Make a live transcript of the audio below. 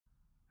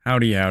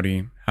Howdy,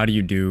 howdy. How do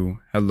you do?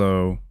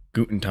 Hello,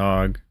 guten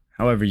tag,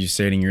 however you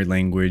say it in your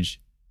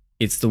language.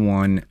 It's the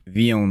one,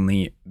 the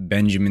only,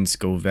 Benjamin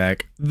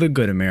Scovach, the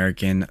good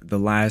American, the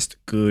last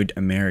good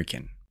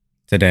American.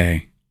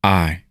 Today,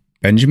 I,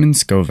 Benjamin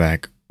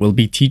Scovach, will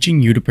be teaching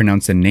you to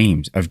pronounce the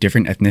names of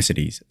different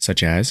ethnicities,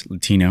 such as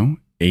Latino,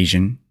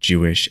 Asian,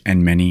 Jewish,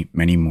 and many,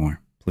 many more.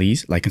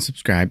 Please like and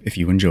subscribe if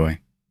you enjoy.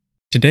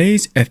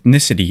 Today's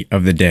ethnicity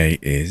of the day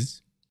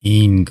is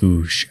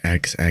Ingush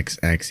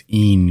XXX,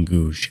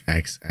 Ingush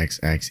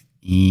XXX,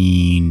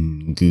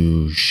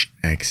 Ingush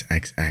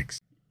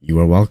XXX. You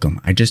are welcome.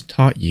 I just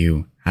taught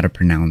you how to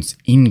pronounce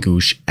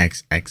Ingush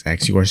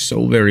XXX. You are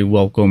so very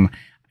welcome.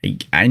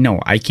 I know,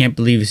 I can't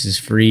believe this is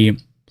free.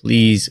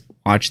 Please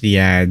watch the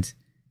ads.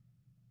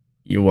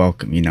 You're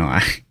welcome. You know,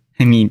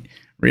 I mean,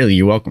 really,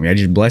 you're welcome. I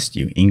just blessed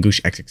you.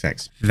 Ingush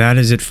XXX. That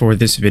is it for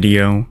this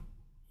video.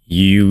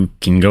 You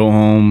can go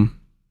home.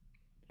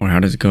 Or how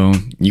does it go?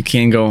 You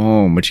can go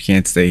home, but you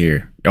can't stay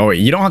here. Oh, wait,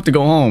 you don't have to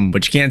go home,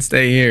 but you can't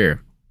stay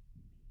here.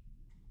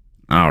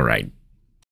 All right.